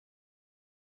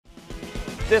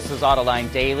This is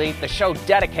Autoline Daily, the show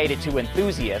dedicated to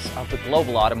enthusiasts of the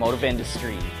global automotive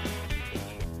industry.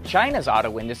 China's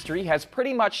auto industry has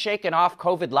pretty much shaken off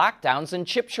COVID lockdowns and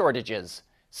chip shortages.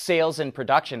 Sales and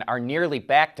production are nearly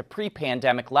back to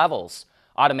pre-pandemic levels.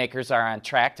 Automakers are on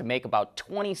track to make about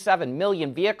 27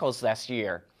 million vehicles this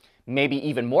year. Maybe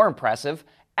even more impressive,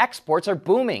 exports are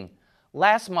booming.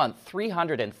 Last month,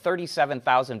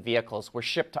 337,000 vehicles were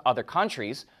shipped to other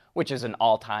countries, which is an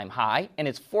all-time high, and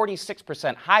it's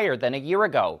 46% higher than a year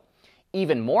ago.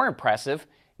 Even more impressive,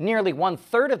 nearly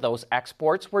one-third of those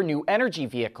exports were new energy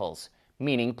vehicles,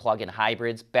 meaning plug-in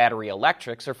hybrids, battery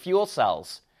electrics, or fuel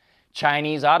cells.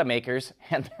 Chinese automakers,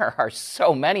 and there are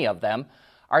so many of them,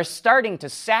 are starting to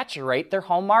saturate their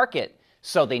home market,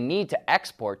 so they need to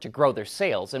export to grow their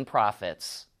sales and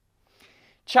profits.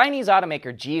 Chinese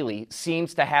automaker Geely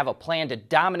seems to have a plan to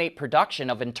dominate production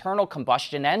of internal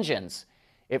combustion engines.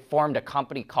 It formed a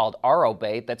company called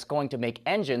Aurobay that's going to make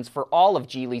engines for all of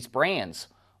Geely's brands.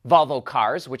 Volvo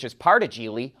Cars, which is part of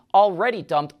Geely, already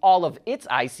dumped all of its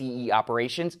ICE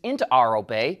operations into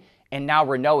Aurobay, and now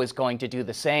Renault is going to do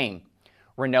the same.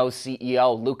 Renault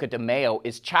CEO Luca de Meo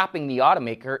is chopping the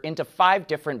automaker into 5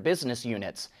 different business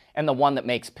units, and the one that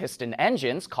makes piston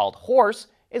engines, called Horse,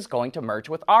 is going to merge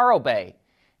with Aurobay.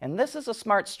 And this is a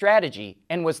smart strategy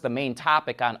and was the main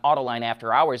topic on Autoline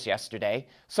After Hours yesterday,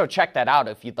 so check that out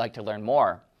if you'd like to learn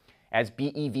more. As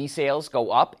BEV sales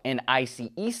go up and ICE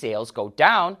sales go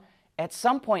down, at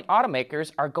some point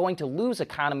automakers are going to lose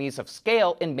economies of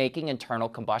scale in making internal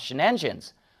combustion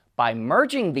engines. By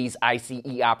merging these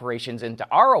ICE operations into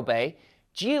Aurobay,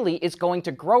 Geely is going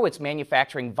to grow its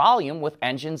manufacturing volume with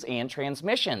engines and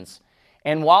transmissions.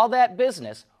 And while that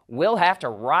business will have to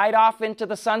ride off into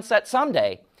the sunset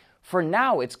someday, for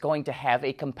now, it's going to have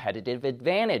a competitive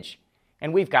advantage.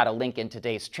 And we've got a link in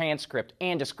today's transcript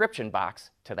and description box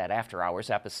to that After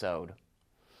Hours episode.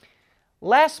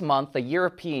 Last month, the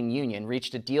European Union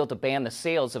reached a deal to ban the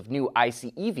sales of new ICE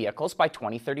vehicles by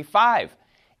 2035.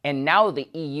 And now the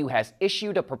EU has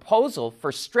issued a proposal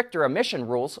for stricter emission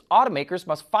rules automakers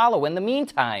must follow in the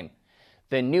meantime.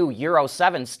 The new Euro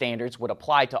 7 standards would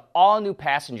apply to all new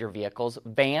passenger vehicles,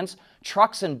 vans,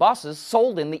 trucks, and buses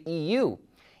sold in the EU.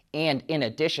 And in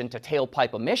addition to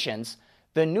tailpipe emissions,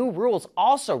 the new rules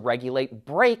also regulate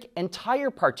brake and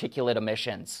tire particulate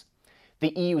emissions.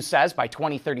 The EU says by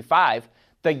 2035,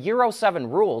 the Euro 7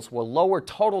 rules will lower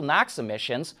total NOx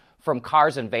emissions from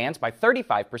cars and vans by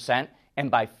 35%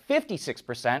 and by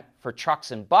 56% for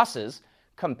trucks and buses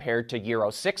compared to Euro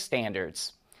 6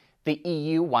 standards. The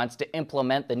EU wants to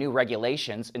implement the new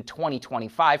regulations in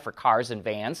 2025 for cars and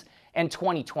vans and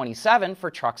 2027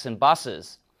 for trucks and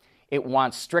buses. It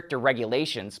wants stricter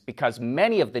regulations because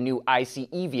many of the new ICE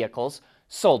vehicles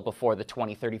sold before the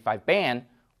 2035 ban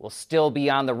will still be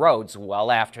on the roads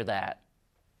well after that.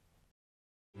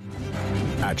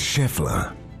 At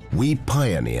Schaeffler, we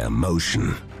pioneer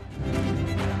motion.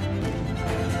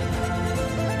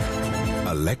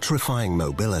 Electrifying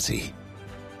mobility,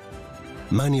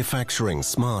 manufacturing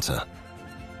smarter,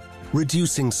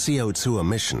 reducing CO2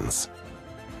 emissions,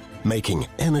 making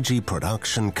energy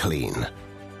production clean.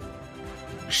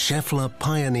 Schaeffler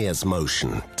pioneers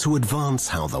motion to advance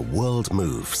how the world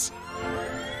moves.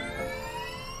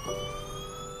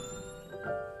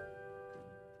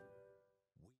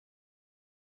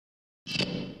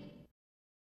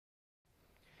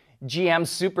 GM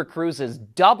Super Cruise is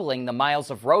doubling the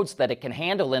miles of roads that it can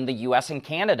handle in the US and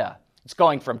Canada. It's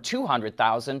going from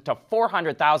 200,000 to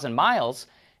 400,000 miles,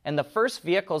 and the first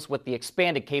vehicles with the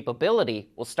expanded capability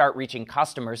will start reaching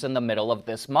customers in the middle of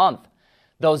this month.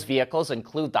 Those vehicles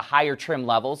include the higher trim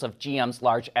levels of GM's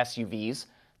large SUVs,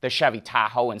 the Chevy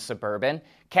Tahoe and Suburban,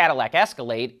 Cadillac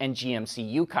Escalade, and GMC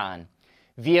Yukon.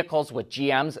 Vehicles with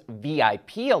GM's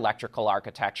VIP electrical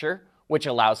architecture, which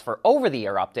allows for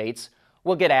over-the-air updates,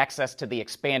 will get access to the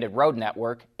expanded road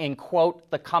network in, quote,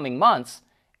 the coming months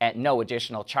at no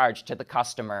additional charge to the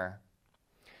customer.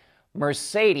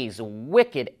 Mercedes'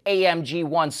 wicked AMG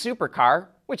 1 supercar,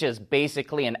 which is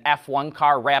basically an F1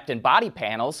 car wrapped in body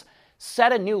panels,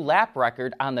 set a new lap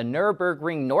record on the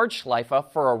Nürburgring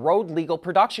Nordschleife for a road-legal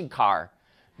production car.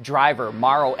 Driver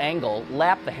Maro Engel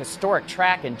lapped the historic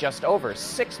track in just over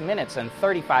 6 minutes and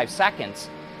 35 seconds.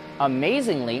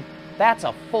 Amazingly, that's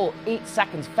a full 8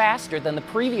 seconds faster than the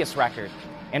previous record.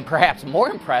 And perhaps more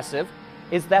impressive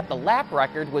is that the lap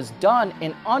record was done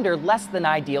in under less than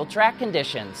ideal track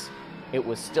conditions. It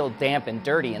was still damp and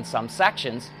dirty in some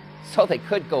sections, so they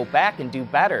could go back and do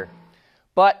better.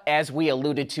 But as we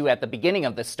alluded to at the beginning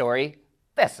of the story,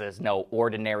 this is no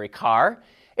ordinary car.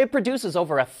 It produces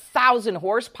over 1,000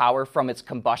 horsepower from its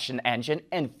combustion engine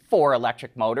and 4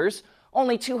 electric motors,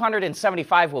 Only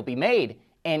 275 will be made,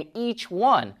 and each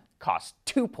one costs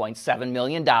 $2.7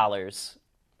 million.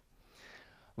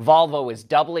 Volvo is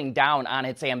doubling down on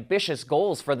its ambitious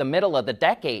goals for the middle of the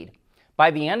decade.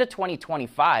 By the end of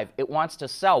 2025, it wants to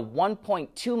sell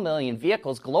 1.2 million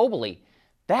vehicles globally.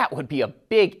 That would be a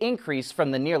big increase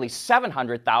from the nearly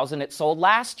 700,000 it sold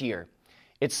last year.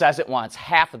 It says it wants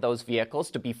half of those vehicles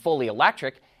to be fully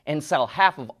electric and sell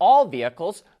half of all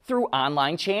vehicles through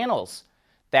online channels.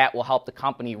 That will help the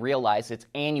company realize its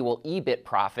annual EBIT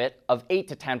profit of 8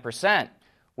 to 10%,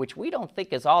 which we don't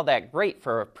think is all that great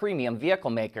for a premium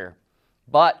vehicle maker.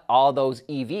 But all those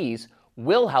EVs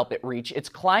will help it reach its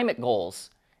climate goals.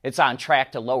 It's on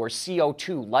track to lower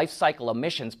CO2 life cycle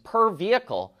emissions per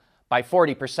vehicle by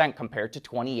 40% compared to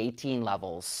 2018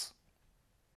 levels.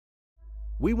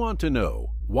 We want to know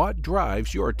what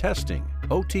drives your testing.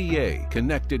 OTA,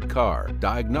 connected car,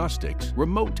 diagnostics,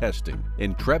 remote testing.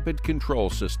 Intrepid Control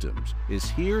Systems is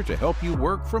here to help you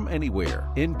work from anywhere.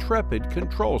 Intrepid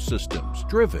Control Systems,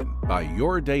 driven by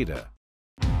your data.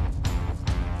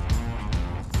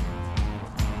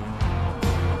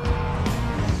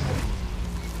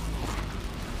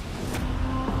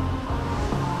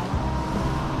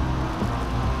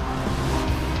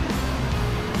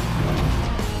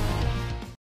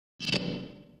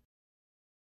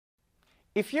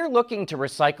 If you're looking to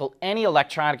recycle any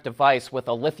electronic device with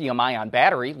a lithium-ion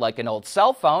battery, like an old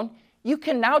cell phone, you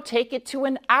can now take it to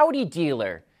an Audi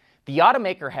dealer. The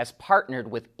automaker has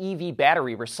partnered with EV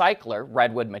battery recycler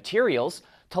Redwood Materials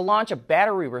to launch a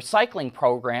battery recycling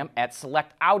program at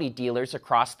select Audi dealers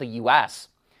across the U.S.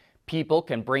 People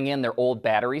can bring in their old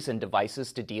batteries and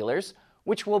devices to dealers,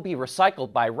 which will be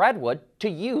recycled by Redwood to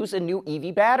use in new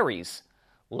EV batteries.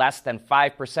 Less than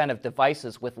 5% of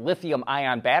devices with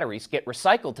lithium-ion batteries get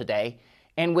recycled today,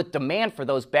 and with demand for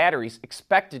those batteries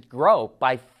expected to grow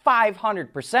by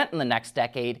 500% in the next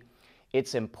decade,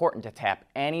 it's important to tap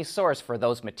any source for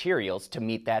those materials to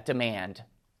meet that demand.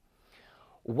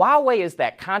 Huawei is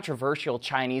that controversial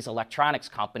Chinese electronics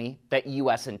company that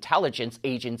U.S. intelligence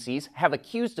agencies have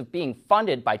accused of being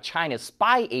funded by China's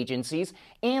spy agencies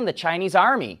and the Chinese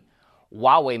army.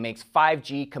 Huawei makes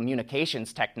 5G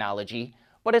communications technology,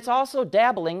 but it's also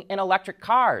dabbling in electric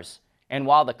cars. And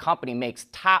while the company makes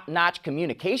top-notch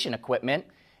communication equipment,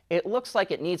 it looks like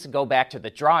it needs to go back to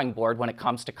the drawing board when it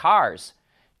comes to cars.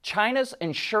 China's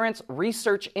Insurance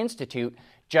Research Institute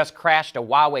just crashed a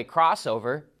Huawei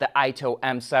crossover, the Aito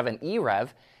M7 eRev,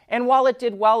 and while it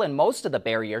did well in most of the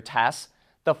barrier tests,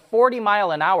 the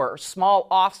 40-mile-an-hour small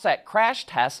offset crash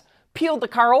test peeled the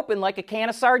car open like a can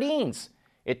of sardines.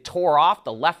 It tore off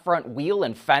the left front wheel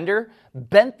and fender,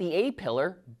 bent the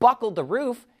A-pillar, buckled the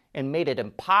roof, and made it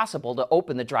impossible to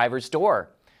open the driver's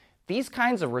door. These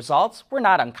kinds of results were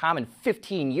not uncommon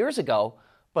 15 years ago,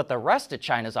 but the rest of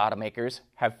China's automakers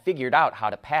have figured out how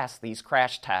to pass these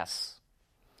crash tests.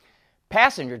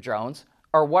 Passenger drones,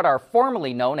 or what are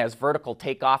formerly known as vertical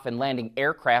takeoff and landing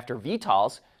aircraft or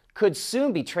VTOLs, could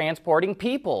soon be transporting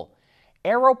people.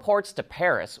 Aeroports de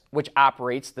Paris, which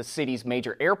operates the city's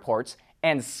major airports,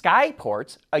 and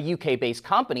Skyports, a UK-based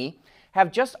company,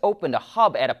 have just opened a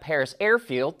hub at a Paris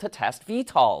airfield to test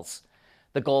VTOLs.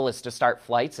 The goal is to start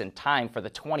flights in time for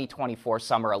the 2024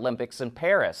 Summer Olympics in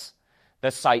Paris. The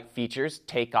site features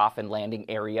takeoff and landing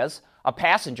areas, a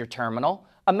passenger terminal,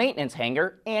 a maintenance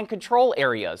hangar, and control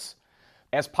areas.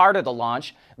 As part of the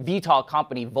launch, VTOL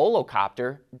company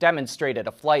Volocopter demonstrated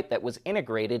a flight that was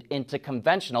integrated into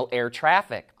conventional air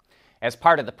traffic. As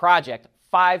part of the project,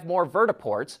 5 more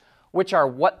vertiports, which are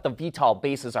what the VTOL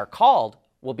bases are called,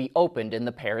 will be opened in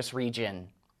the Paris region.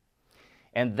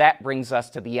 And that brings us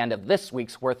to the end of this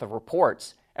week's worth of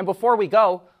reports. And before we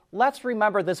go, let's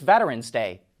remember this Veterans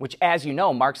Day, which, as you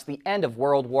know, marks the end of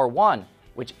World War I,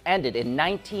 which ended in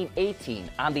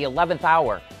 1918 on the 11th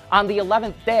hour, on the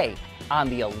 11th day, on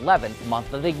the 11th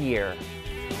month of the year.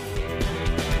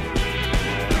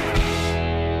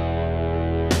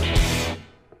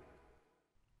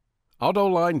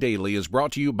 AutoLine Daily is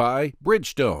brought to you by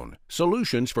Bridgestone,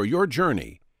 solutions for your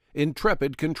journey.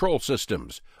 Intrepid Control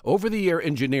Systems, over-the-air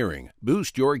engineering,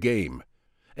 boost your game.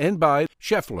 And by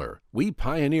Schaeffler, we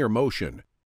pioneer motion.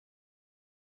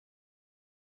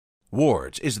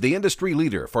 Wards is the industry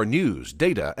leader for news,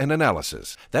 data, and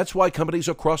analysis. That's why companies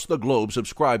across the globe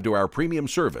subscribe to our premium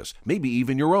service, maybe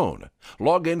even your own.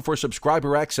 Log in for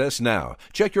subscriber access now.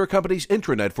 Check your company's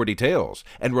intranet for details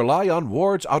and rely on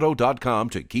wardsauto.com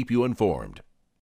to keep you informed.